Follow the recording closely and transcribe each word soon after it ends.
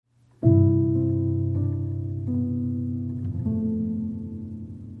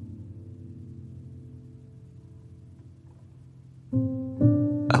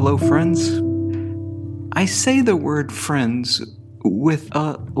Hello, friends. I say the word friends with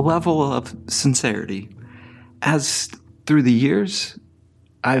a level of sincerity, as through the years,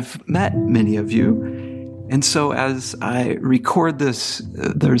 I've met many of you, and so as I record this,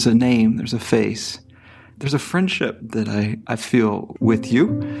 there's a name, there's a face, there's a friendship that I feel with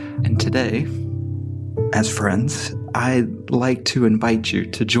you. And today, as friends, I'd like to invite you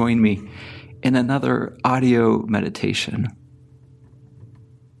to join me in another audio meditation.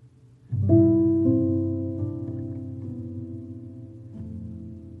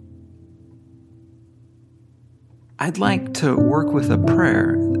 I'd like to work with a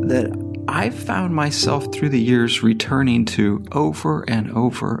prayer that I've found myself through the years returning to over and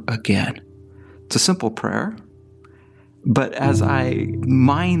over again. It's a simple prayer, but as I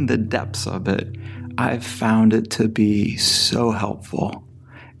mine the depths of it, I've found it to be so helpful.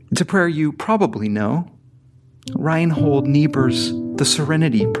 It's a prayer you probably know, Reinhold Niebuhr's The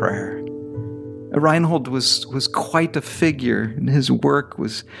Serenity Prayer. Reinhold was quite a figure, and his work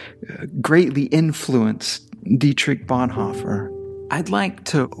was greatly influenced Dietrich Bonhoeffer. I'd like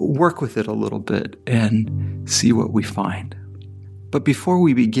to work with it a little bit and see what we find. But before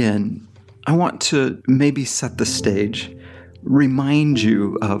we begin, I want to maybe set the stage, remind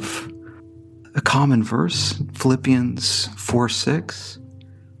you of a common verse, Philippians 4:6.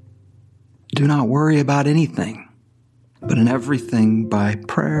 Do not worry about anything, but in everything by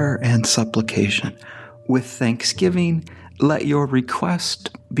prayer and supplication, with thanksgiving, let your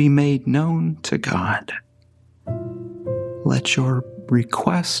request be made known to God. Let your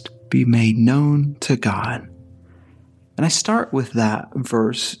request be made known to God. And I start with that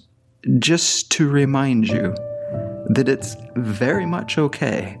verse just to remind you that it's very much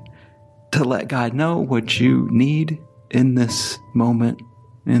okay to let God know what you need in this moment,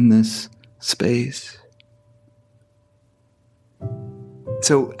 in this space.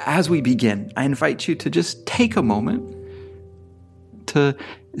 So as we begin, I invite you to just take a moment to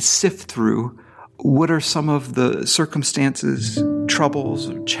sift through what are some of the circumstances, troubles,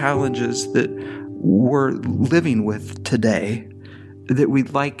 or challenges that we're living with today that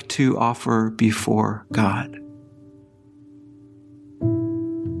we'd like to offer before God.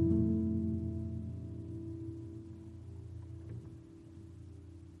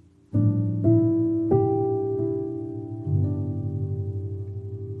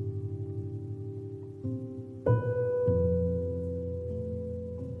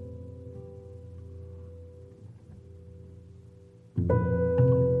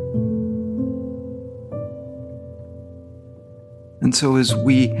 And so as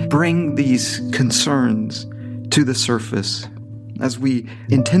we bring these concerns to the surface, as we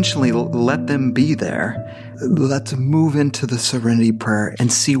intentionally let them be there, let's move into the serenity prayer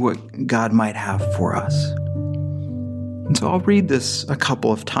and see what God might have for us. And so I'll read this a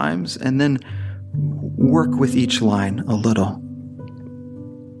couple of times and then work with each line a little.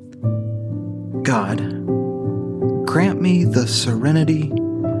 God, grant me the serenity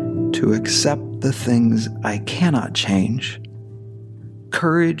to accept the things I cannot change,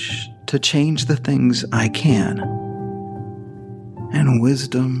 courage to change the things I can, and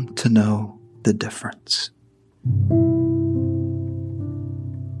wisdom to know the difference.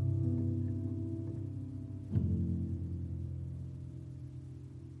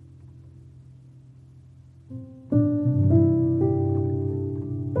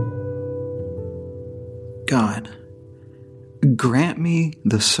 God, grant me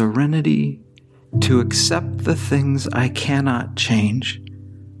the serenity to accept the things I cannot change,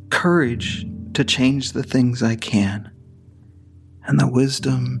 courage to change the things I can, and the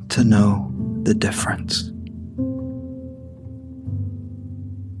wisdom to know the difference.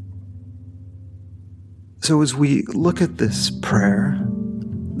 So as we look at this prayer,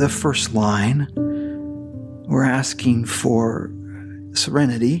 the first line, we're asking for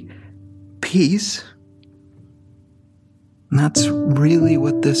serenity, peace. And that's really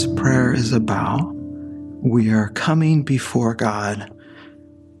what this prayer is about. We are coming before God.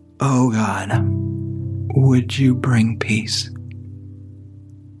 Oh God, would you bring peace?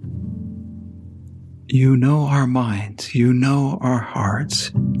 You know our minds. You know our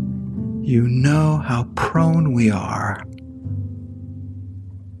hearts. You know how prone we are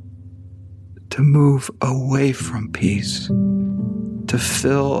to move away from peace, to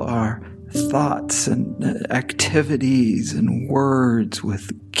fill our thoughts and activities and words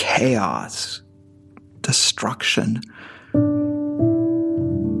with chaos, destruction,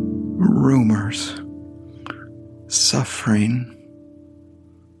 rumors, suffering.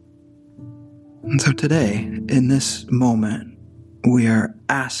 And so today, in this moment, we are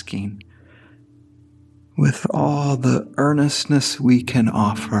asking with all the earnestness we can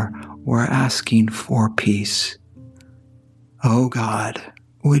offer, we're asking for peace. Oh God,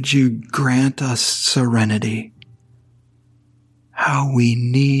 would you grant us serenity? How we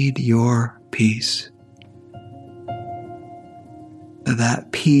need your peace.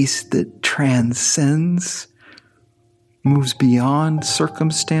 That peace that transcends, moves beyond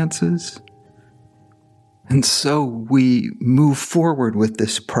circumstances. And so we move forward with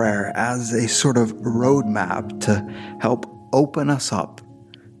this prayer as a sort of roadmap to help open us up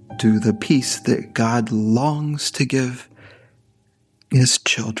to the peace that God longs to give His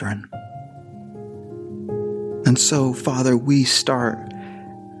children. And so, Father, we start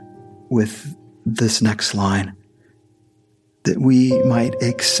with this next line, that we might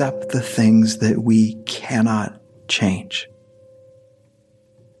accept the things that we cannot change.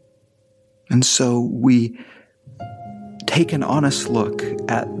 And so we take an honest look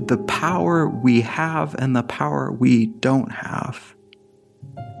at the power we have and the power we don't have.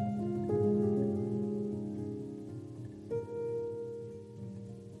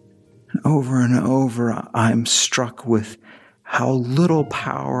 And over, I'm struck with how little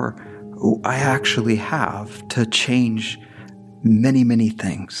power I actually have to change many, many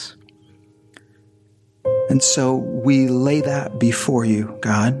things. And so we lay that before you,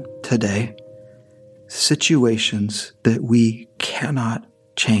 God, today. Situations that we cannot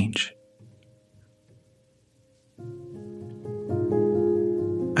change.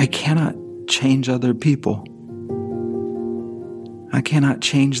 I cannot change other people. I cannot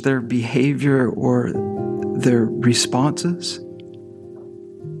change their behavior or their responses.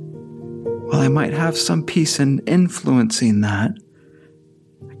 While I might have some peace in influencing that,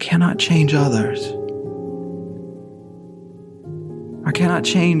 I cannot change others. I cannot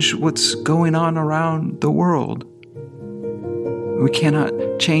change what's going on around the world. We cannot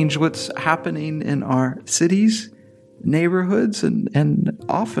change what's happening in our cities, neighborhoods, and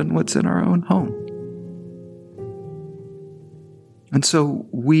often what's in our own home. And so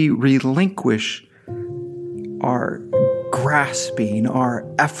we relinquish our grasping, our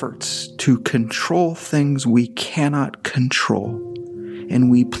efforts to control things we cannot control, and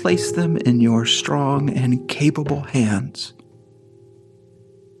we place them in your strong and capable hands.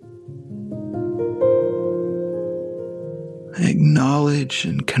 Acknowledge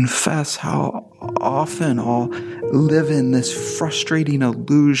and confess how often I'll live in this frustrating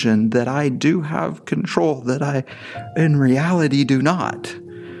illusion that I do have control, that I in reality do not.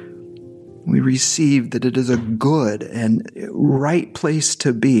 We receive that it is a good and right place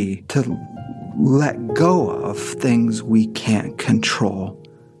to be, to let go of things we can't control.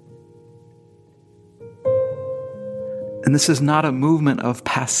 And this is not a movement of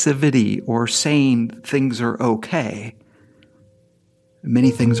passivity or saying things are okay.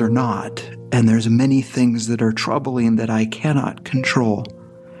 Many things are not, and there's many things that are troubling that I cannot control.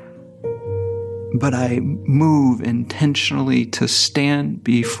 But I move intentionally to stand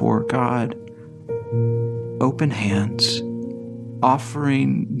before God, open hands,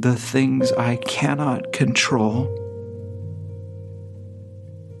 offering the things I cannot control.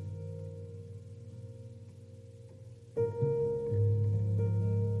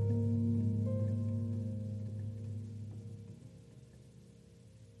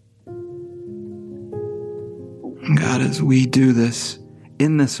 God, as we do this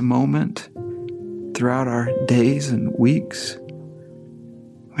in this moment, throughout our days and weeks,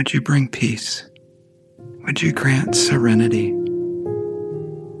 would you bring peace? Would you grant serenity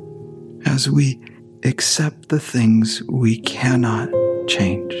as we accept the things we cannot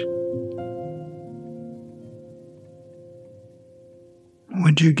change?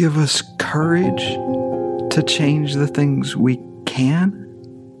 Would you give us courage to change the things we can?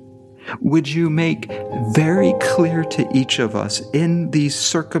 Would you make very clear to each of us in these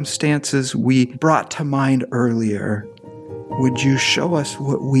circumstances we brought to mind earlier, would you show us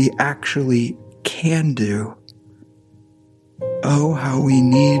what we actually can do? Oh, how we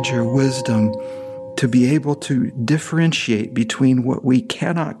need your wisdom to be able to differentiate between what we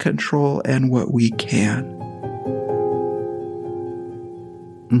cannot control and what we can.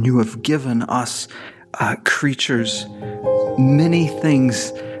 And you have given us creatures many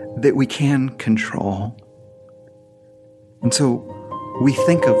things that we can control. And so we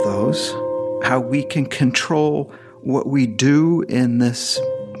think of those, how we can control what we do in this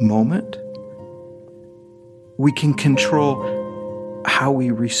moment. We can control how we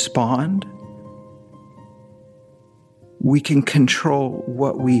respond. We can control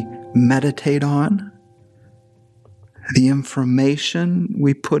what we meditate on, the information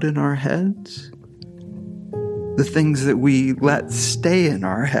we put in our heads, the things that we let stay in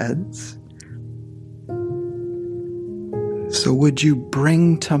our heads. So would you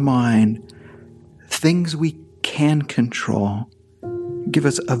bring to mind things we can control? Give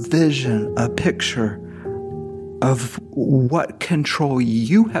us a vision, a picture of what control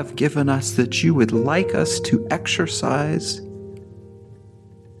you have given us that you would like us to exercise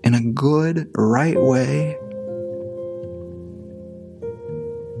in a good, right way.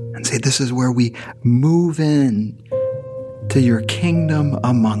 And say, this is where we move in to your kingdom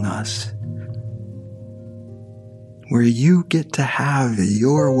among us, where you get to have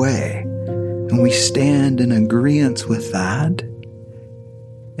your way. And we stand in agreement with that.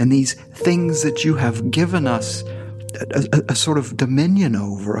 And these things that you have given us a sort of dominion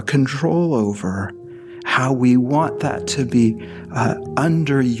over, a control over, how we want that to be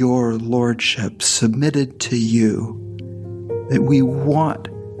under your lordship, submitted to you, that we want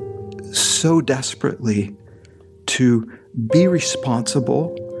so desperately to be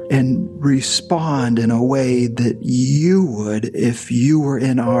responsible and respond in a way that you would if you were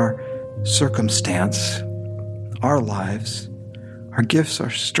in our circumstance, our lives, our gifts, our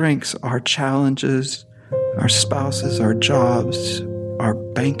strengths, our challenges, our spouses, our jobs, our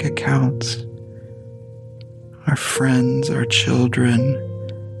bank accounts, our friends, our children.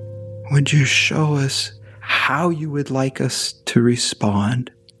 Would you show us how you would like us to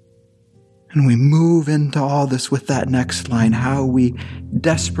respond? And we move into all this with that next line, how we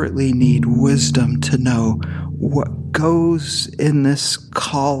desperately need wisdom to know what goes in this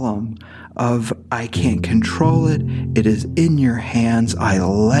column of I can't control it. It is in your hands. I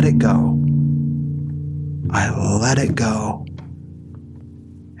let it go. I let it go.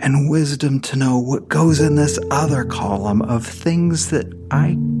 And wisdom to know what goes in this other column of things that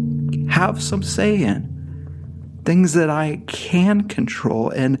I have some say in, things that I can control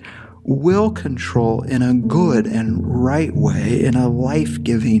and will control in a good and right way, in a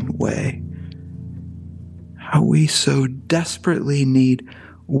life-giving way. How we so desperately need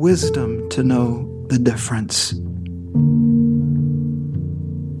wisdom to know the difference.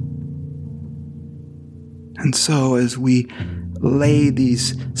 And so as we lay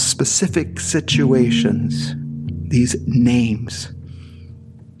these specific situations, these names,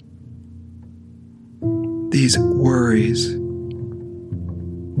 these worries,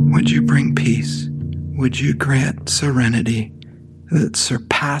 would you bring peace? Would you grant serenity that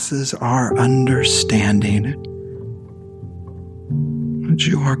surpasses our understanding? That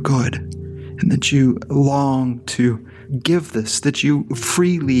you are good and that you long to give this, that you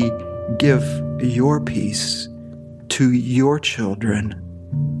freely give your peace to your children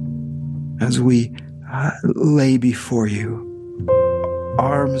as we lay before you,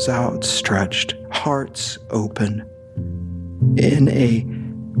 arms outstretched, hearts open, in a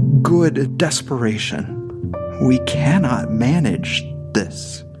good desperation. We cannot manage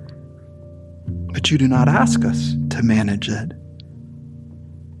this, but you do not ask us to manage it.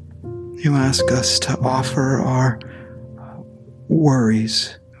 You ask us to offer our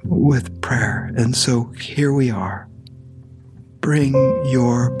worries with prayer. And so here we are. Bring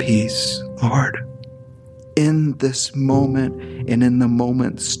your peace, Lord, in this moment and in the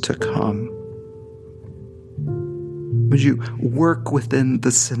moments to come. Would you work within the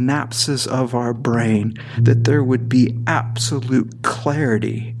synapses of our brain that there would be absolute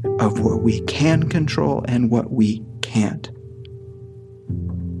clarity of what we can control and what we can't?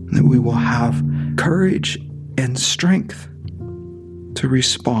 That we will have courage and strength to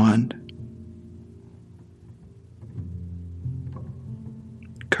respond.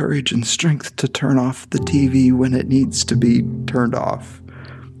 Courage and strength to turn off the TV when it needs to be turned off.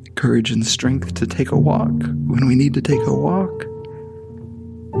 Courage and strength to take a walk when we need to take a walk.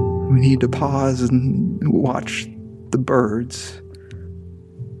 We need to pause and watch the birds.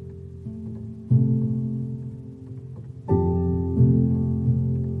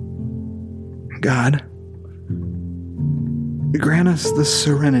 God, grant us the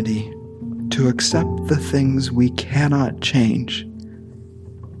serenity to accept the things we cannot change,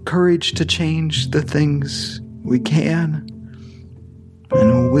 courage to change the things we can,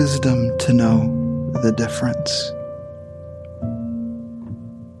 and wisdom to know the difference.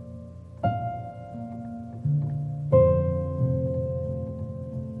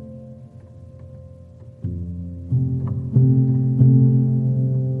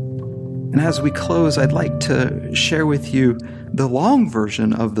 And as we close, I'd like to share with you the long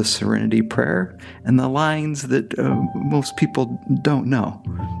version of the Serenity Prayer and the lines that most people don't know.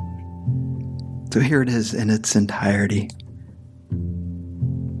 So here it is in its entirety.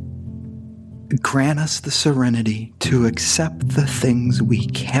 Grant us the serenity to accept the things we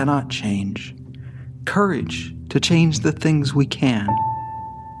cannot change, courage to change the things we can,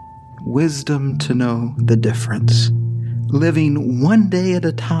 wisdom to know the difference, living one day at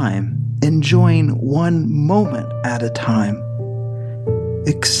a time, enjoying one moment at a time,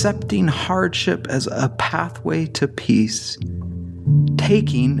 accepting hardship as a pathway to peace,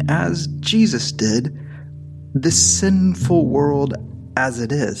 taking, as Jesus did, this sinful world as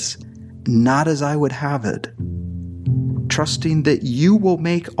it is, not as I would have it, trusting that you will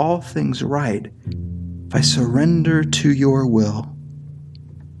make all things right if I surrender to your will,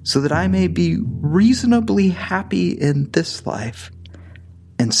 so that I may be reasonably happy in this life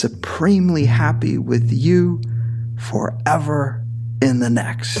and supremely happy with you forever in the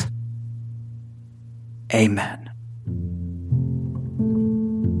next. Amen.